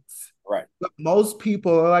is. Right. But most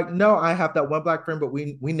people are like, no, I have that one Black friend, but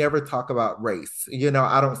we never talk about race.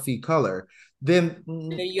 I don't see color. Then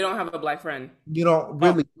you don't have a Black friend. You don't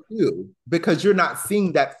really do, because you're not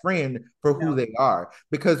seeing that friend for who they are.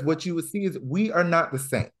 Because what you would see is we are not the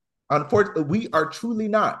same. Unfortunately, we are truly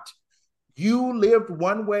not. You lived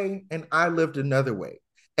one way and I lived another way.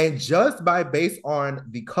 And just based on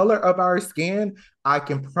the color of our skin, I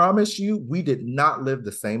can promise you we did not live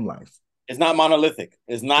the same life. It's not monolithic.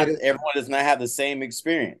 It's not, It is. everyone does not have the same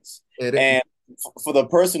experience. It is. And for the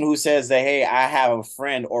person who says that, hey, I have a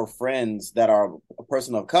friend or friends that are a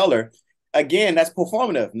person of color, again, that's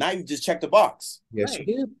performative. Now you just check the box. Yes, Right.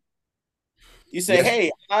 you did. You say,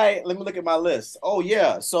 Yes. hey, let me look at my list. Oh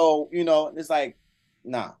yeah. So, it's like,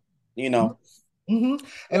 nah, And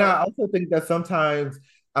I also think that sometimes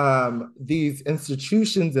these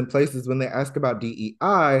institutions and places, when they ask about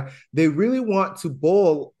DEI, they really want to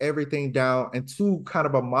boil everything down into kind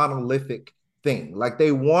of a monolithic thing. Like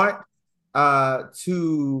they want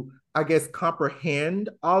to, I guess, comprehend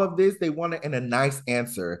all of this. They want it in a nice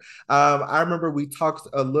answer. I remember we talked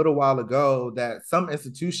a little while ago that some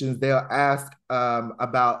institutions, they'll ask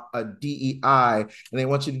about a DEI, and they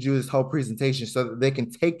want you to do this whole presentation so that they can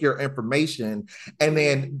take your information and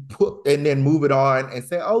then move it on and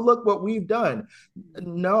say, oh, look what we've done.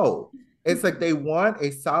 No. It's like they want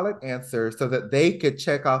a solid answer so that they could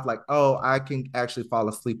check off like, oh, I can actually fall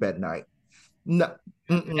asleep at night. No.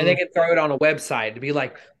 And they can throw it on a website to be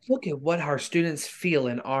like, look at what our students feel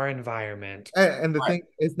in our environment. And the Right. thing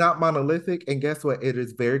is not monolithic, and guess what? It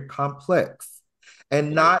is very complex. And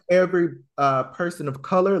Yeah. not every person of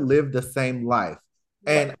color lived the same life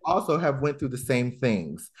and Right. also have went through the same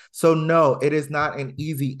things. So no, it is not an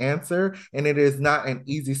easy answer, and it is not an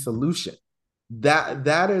easy solution.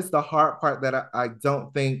 That is the hard part that I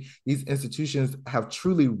don't think these institutions have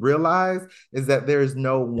truly realized, is that there is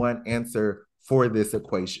no one answer for this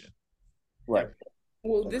equation. Right.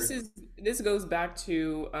 Well, this goes back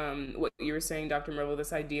to what you were saying, Dr. Mirville,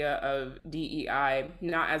 this idea of DEI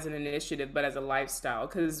not as an initiative but as a lifestyle.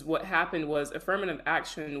 Because what happened was affirmative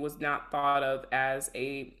action was not thought of as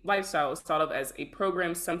a lifestyle; it was thought of as a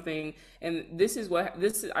program, something. And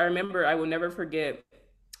I remember. I will never forget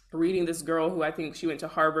reading this girl who I think she went to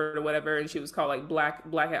Harvard or whatever, and she was called like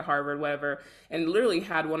Black at Harvard, whatever, and literally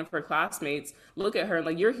had one of her classmates look at her and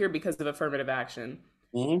like, you're here because of affirmative action.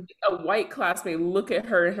 Mm-hmm. A white classmate look at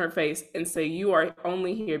her in her face and say, you are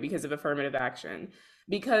only here because of affirmative action.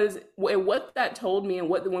 Because what that told me, and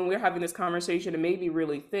what when we were having this conversation, it made me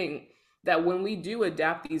really think that when we do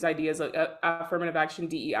adapt these ideas of affirmative action,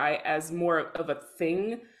 DEI, as more of a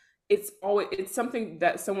thing, it's something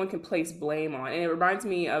that someone can place blame on. And it reminds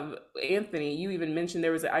me of Anthony. You even mentioned it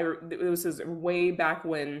was this way back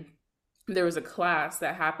when there was a class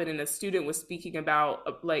that happened and a student was speaking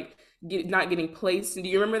about not getting placed. Do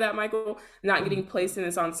you remember that, Michael? Not getting placed in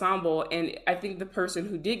this ensemble. And I think the person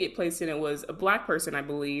who did get placed in it was a Black person, I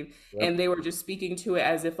believe. Yep. And they were just speaking to it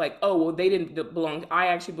as if like, oh, well, they didn't belong. I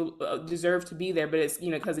actually deserve to be there, but it's,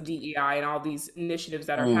 because of DEI and all these initiatives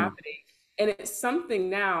that are happening. And it's something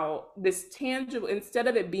now, this tangible, instead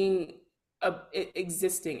of it being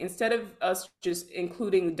existing, instead of us just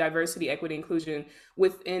including diversity, equity, inclusion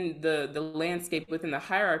within the landscape, within the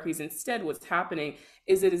hierarchies, instead what's happening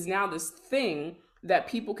is it is now this thing that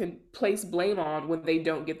people can place blame on when they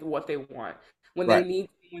don't get what they want, when Right. they need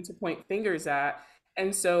someone to point fingers at.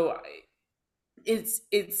 And so it's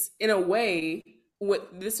in a way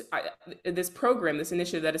what this program, this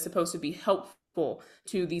initiative that is supposed to be helpful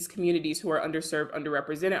to these communities who are underserved,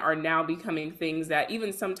 underrepresented, are now becoming things that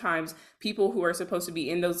even sometimes people who are supposed to be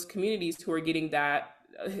in those communities who are getting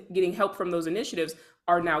help from those initiatives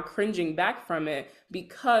are now cringing back from it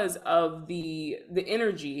because of the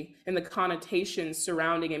energy and the connotations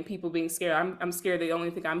surrounding, and people being scared. I'm scared they only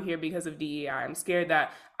think I'm here because of DEI. I'm scared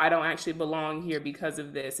that I don't actually belong here because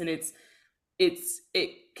of this. And it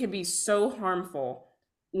can be so harmful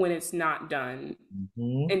when it's not done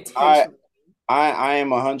intentionally. I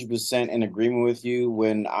am 100% in agreement with you.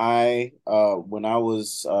 When I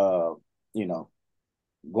was going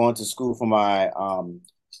to school for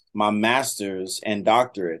my master's and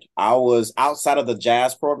doctorate, I was outside of the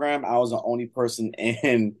jazz program. I was the only person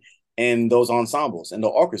in those ensembles, in the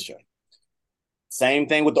orchestra. Same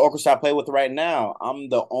thing with the orchestra I play with right now. I'm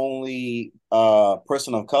the only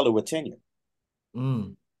person of color with tenure.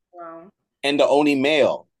 Wow. And the only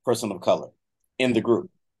male person of color in the group.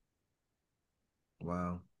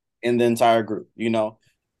 Wow. In the entire group.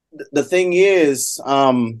 The thing is,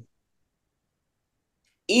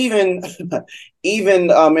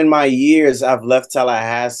 even in my years, I've left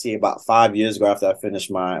Tallahassee about 5 years ago after I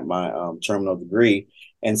finished my terminal degree.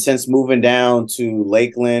 And since moving down to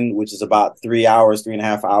Lakeland, which is about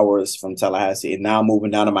 3.5 hours from Tallahassee, and now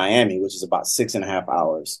moving down to Miami, which is about 6.5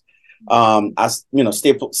 hours, I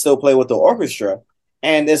still play with the orchestra.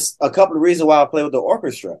 And there's a couple of reasons why I play with the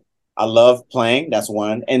orchestra. I love playing, that's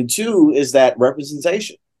one. And two is that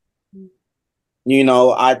representation.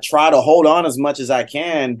 I try to hold on as much as I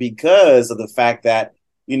can because of the fact that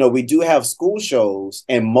we do have school shows,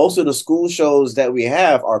 and most of the school shows that we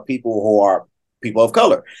have are people who are people of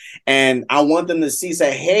color. And I want them to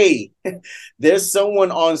say, hey, there's someone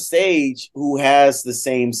on stage who has the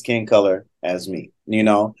same skin color as me,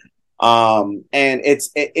 and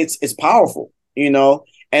it's powerful,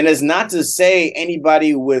 and it's not to say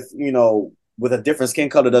anybody with a different skin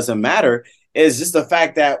color doesn't matter. It's just the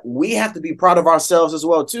fact that we have to be proud of ourselves as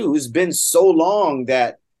well too. It's been so long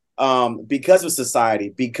that because of society,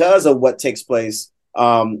 because of what takes place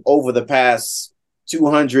over the past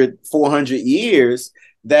 200, 400 years,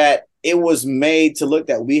 that it was made to look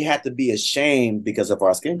that we had to be ashamed because of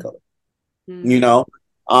our skin color,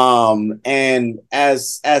 and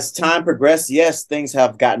as time progressed, yes, things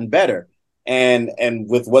have gotten better. And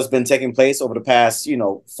with what's been taking place over the past,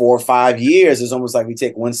 4 or 5 years, it's almost like we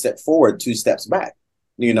take one step forward, 2 steps back,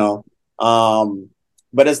 but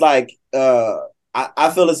it's like,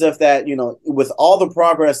 I feel as if that, with all the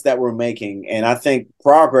progress that we're making, and I think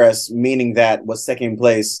progress meaning that what's taking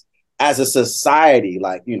place as a society,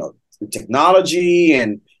 like, technology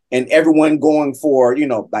and everyone going for,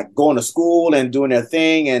 like going to school and doing their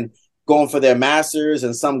thing and going for their master's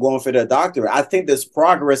and some going for their doctorate. I think there's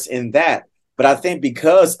progress in that. But I think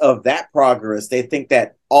because of that progress, they think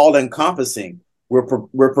that all encompassing, we're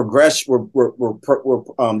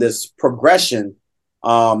this progression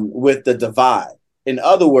with the divide. In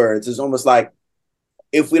other words, it's almost like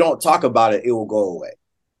if we don't talk about it, it will go away.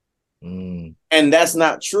 And that's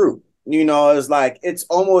not true. It's like, it's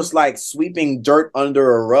almost like sweeping dirt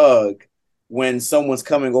under a rug when someone's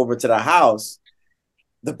coming over to the house.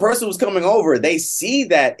 The person who's coming over, they see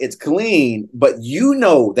that it's clean, but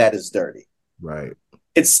that it's dirty. Right.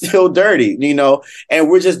 It's still dirty,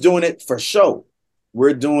 and we're just doing it for show.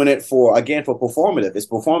 We're doing it for performative. It's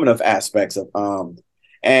performative aspects of,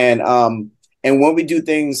 and when we do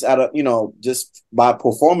things out of, just by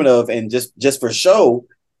performative and just for show,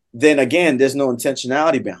 then again, there's no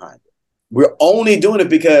intentionality behind it. We're only doing it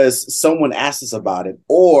because someone asked us about it,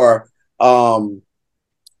 or,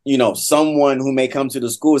 someone who may come to the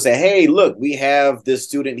school and say, hey, look, we have this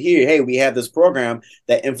student here. Hey, we have this program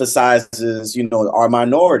that emphasizes, our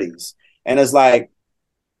minorities. And it's like,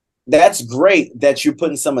 that's great that you're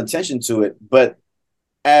putting some attention to it. But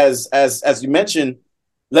as you mentioned,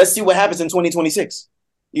 let's see what happens in 2026.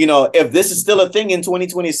 If this is still a thing in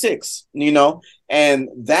 2026, and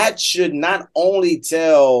that should not only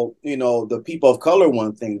tell, the people of color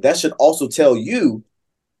one thing, that should also tell you,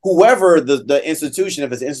 whoever the institution,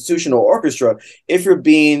 if it's an institution or orchestra, if you're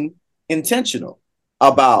being intentional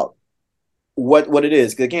about what it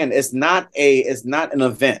is. Again, it's not an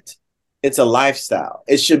event. It's a lifestyle.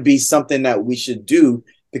 It should be something that we should do,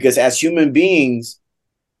 because as human beings,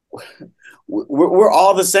 we're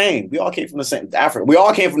all the same. We all came from the same Africa. We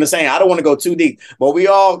all came from the same. I don't want to go too deep, but we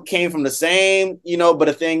all came from the same, but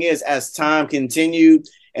the thing is, as time continued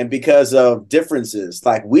and because of differences,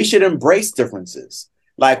 like, we should embrace differences.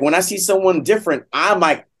 Like, when I see someone different, I'm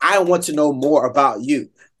like, I want to know more about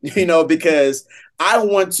you, because I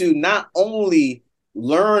want to not only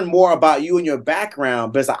learn more about you and your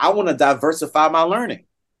background, but I want to diversify my learning.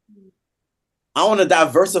 I want to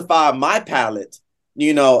diversify my palette,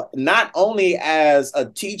 not only as a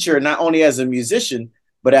teacher, not only as a musician,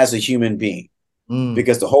 but as a human being.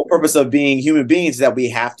 Because the whole purpose of being human beings is that we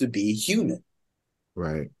have to be human.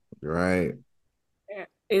 Right.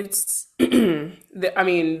 It's, I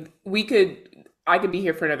could be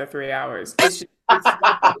here for another 3 hours. It's so much.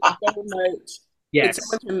 Yes. It's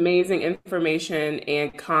so much amazing information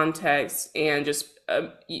and context, and just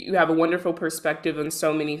you have a wonderful perspective on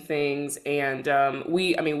so many things. And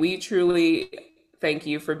we truly thank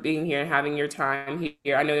you for being here and having your time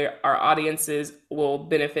here. I know that our audiences will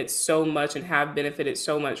benefit so much and have benefited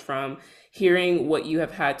so much from hearing what you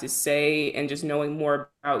have had to say and just knowing more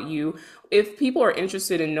about you. If people are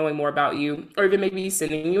interested in knowing more about you, or even maybe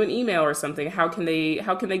sending you an email or something, how can they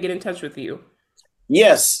get in touch with you?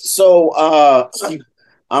 Yes. So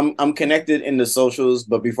I'm connected in the socials,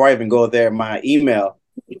 but before I even go there, my email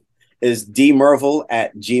is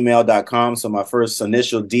dmirvil@gmail.com. So my first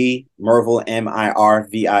initial D, Mirvil,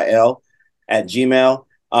 Mirvil @gmail.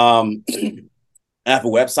 I have a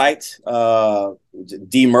website,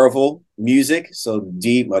 D Mirvil Music. So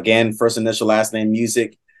D, again, first initial last name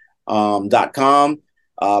music .com.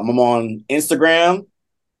 I'm on Instagram,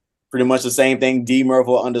 pretty much the same thing, D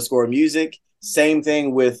Mirvil_music. Same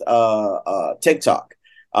thing with TikTok.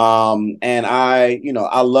 And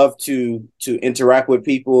I love to interact with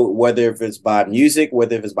people, whether if it's by music,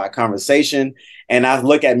 whether if it's by conversation. And I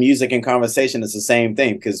look at music and conversation as the same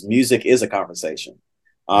thing, because music is a conversation.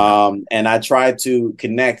 And I try to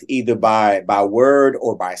connect either by word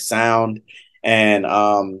or by sound. And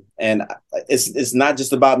it's not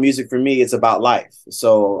just about music for me, it's about life.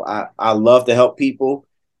 So I love to help people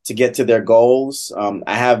to get to their goals.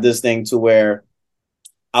 I have this thing to where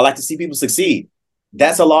I like to see people succeed.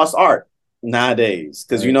 That's a lost art nowadays,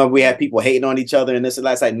 because you know, we have people hating on each other and this and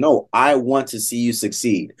that. It's like, no, I want to see you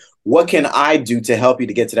succeed. What can I do to help you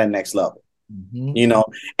to get to that next level? You know,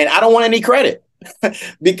 and I don't want any credit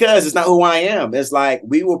because it's not who I am. It's like,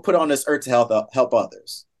 we were put on this earth to help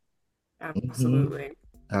others. Absolutely.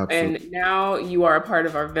 And now you are a part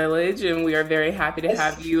of our village, and we are very happy to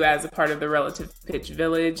have you as a part of the Relative Pitch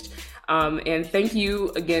Village. And thank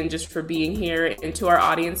you again just for being here. And to our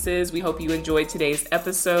audiences, we hope you enjoyed today's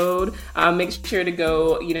episode. Make sure to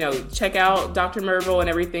go, check out Dr. Mirvil and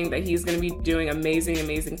everything that he's going to be doing. Amazing,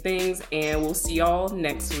 amazing things. And we'll see y'all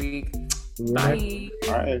next week. Bye.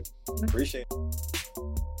 All right. Appreciate it.